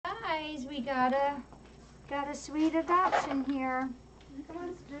guys, we got a sweet adoption here. Come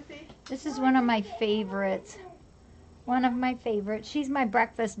on, Ruthie. This is one of my favorites. One of my favorites. She's my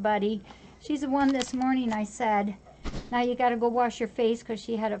breakfast buddy. She's the one this morning I said, now you got to go wash your face because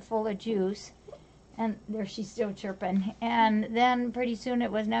she had it full of juice. And there she's still chirping. And then pretty soon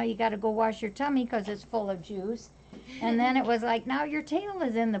it was, now you got to go wash your tummy because it's full of juice. And then it was like, now your tail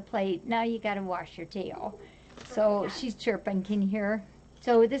is in the plate. Now you got to wash your tail. So she's chirping. Can you hear her?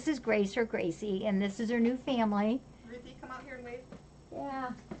 So this is Grace or Gracie, and this is her new family. Ruthie, come out here and wave.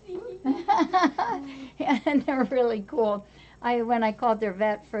 Yeah. And they're really cool. When I called their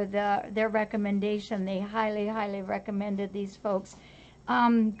vet for their recommendation, they highly, highly recommended these folks.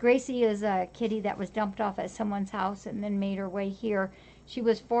 Gracie is a kitty that was dumped off at someone's house and then made her way here. She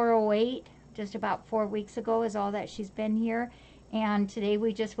was 408, just about 4 weeks ago is all that she's been here. And today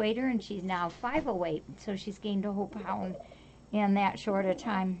we just weighed her and she's now 508. So she's gained a whole pound in that short a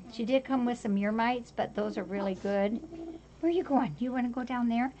time. She did come with some ear mites, but those are really good. Where are you going? You want to go down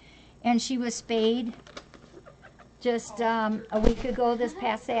there? And she was spayed just a week ago this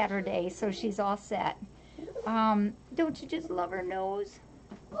past Saturday, so she's all set. Don't you just love her nose?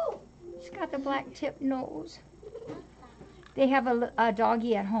 She's got the black tip nose. They have a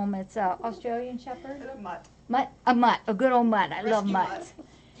doggy at home. It's an Australian Shepherd. A mutt. A mutt, a good old mutt. I love Rescue mutts.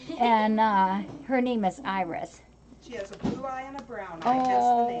 And her name is Iris. She has a blue eye and a brown eye. That's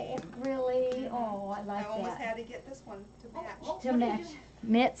the name. Really? Oh, I like I almost that. had to get this one to match. To match.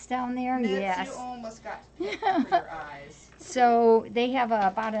 Mitts down there? Mitts, Yes. you almost got for your eyes. So they have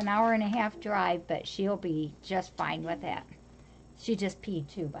about an hour and a half drive, but she'll be just fine with that. She just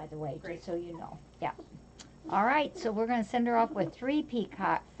peed too, by the way, Great. just so you know. Yeah. All right, so we're going to send her off with 3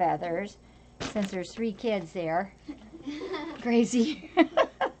 peacock feathers, since there's 3 kids there. Crazy.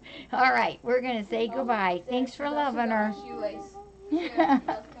 All right, we're going to say goodbye. Thanks for loving her.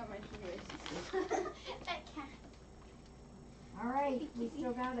 All right, we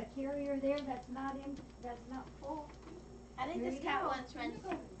still got a carrier there that's not full. I think There this you cat go. wants friends.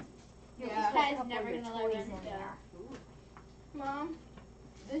 Here, This we got a cat is couple never of your gonna let toys friends in go. there. Mom,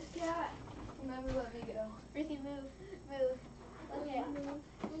 this cat will never let me go. Ruthie, move, move.